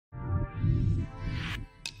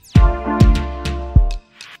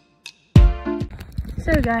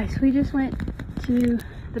So guys, we just went to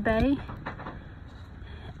the bay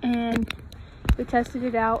and we tested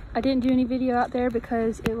it out. I didn't do any video out there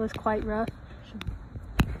because it was quite rough.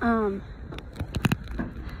 You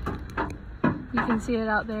can see it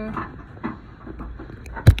out there.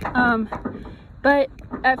 But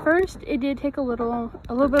at first it did take a little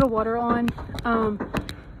bit of water on,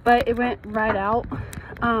 but it went right out,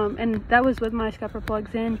 and that was with my scupper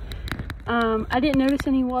plugs in. I didn't notice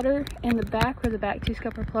any water in the back where the back two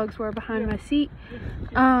scupper plugs were behind my seat,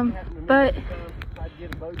 but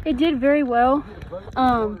it did very well.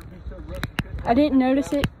 I didn't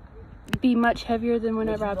notice it be much heavier than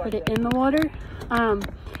whenever I put it in the water.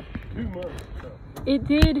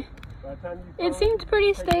 It seemed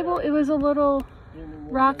pretty stable. It was a little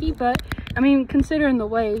rocky, but I mean, considering the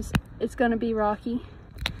waves, it's gonna be rocky,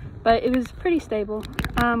 but it was pretty stable.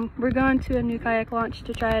 We're going to a new kayak launch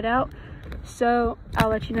to try it out, so I'll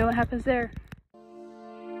let you know what happens there.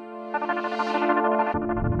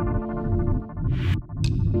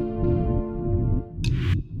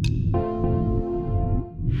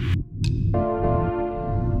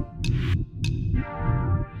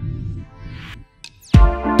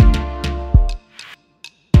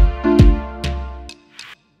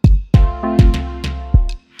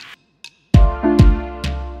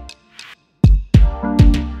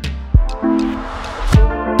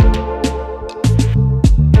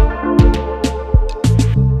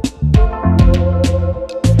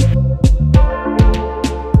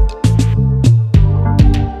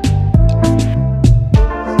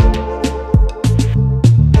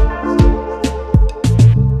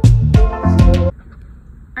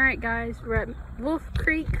 Guys, we're at Wolf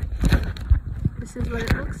Creek. This is what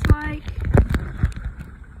it looks like.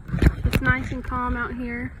 It's nice and calm out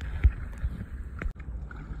here.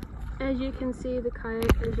 As you can see, the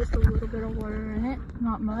kayak, there's just a little bit of water in it,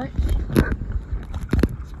 not much.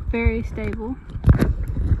 It's very stable.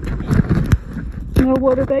 No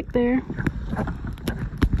water back there.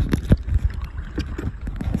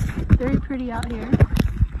 Very pretty out here.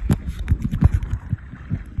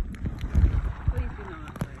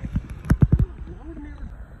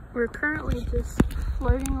 We're currently just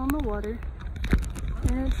floating on the water,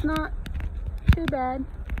 and it's not too bad.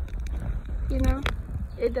 You know,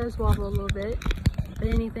 it does wobble a little bit, but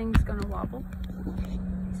anything's gonna wobble.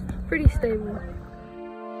 It's pretty stable.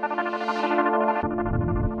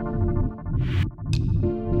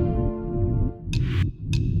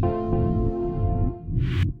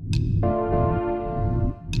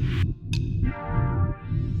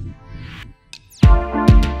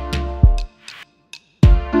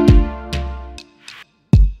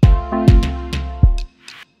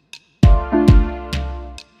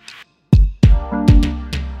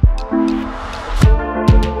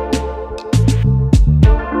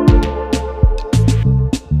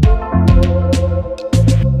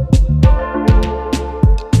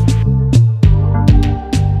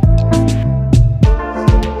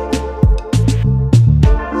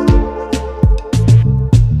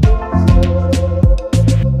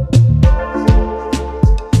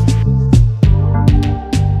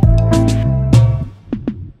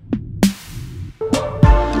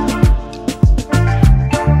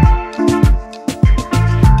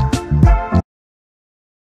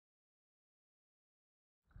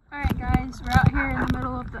 Alright guys, we're out here in the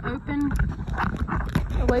middle of the open,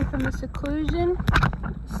 away from the seclusion.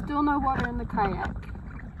 Still no water in the kayak.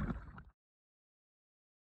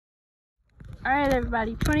 Alright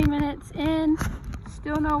everybody, 20 minutes in,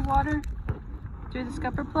 still no water through the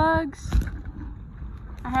scupper plugs.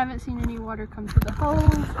 I haven't seen any water come through the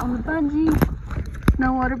holes on the bungee.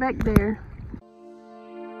 No water back there.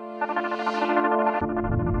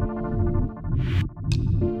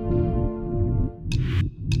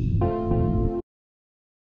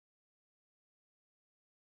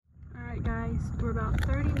 Guys, we're about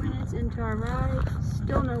 30 minutes into our ride,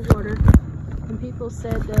 still no water, and people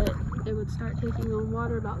said that it would start taking on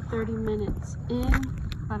water about 30 minutes in,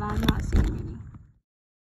 but I'm not seeing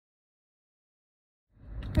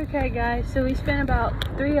any. Okay guys, so we spent about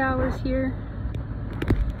 3 hours here.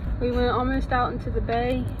 We went almost out into the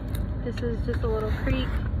bay. This is just a little creek.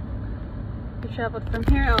 We traveled from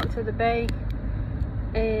here out into the bay,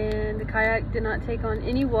 and the kayak did not take on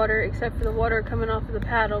any water except for the water coming off of the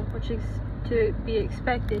paddle, which is to be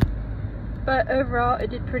expected. But overall it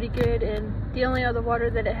did pretty good, and the only other water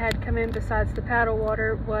that it had come in besides the paddle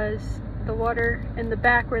water was the water in the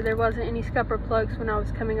back where there wasn't any scupper plugs when I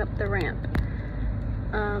was coming up the ramp.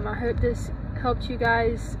 I hope this helped you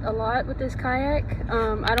guys a lot with this kayak.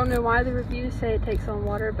 I don't know why the reviews say it takes on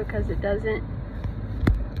water, because it doesn't.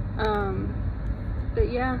 But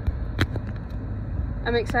yeah,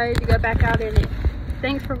 I'm excited to go back out in it.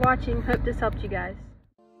 Thanks for watching. Hope this helped you guys.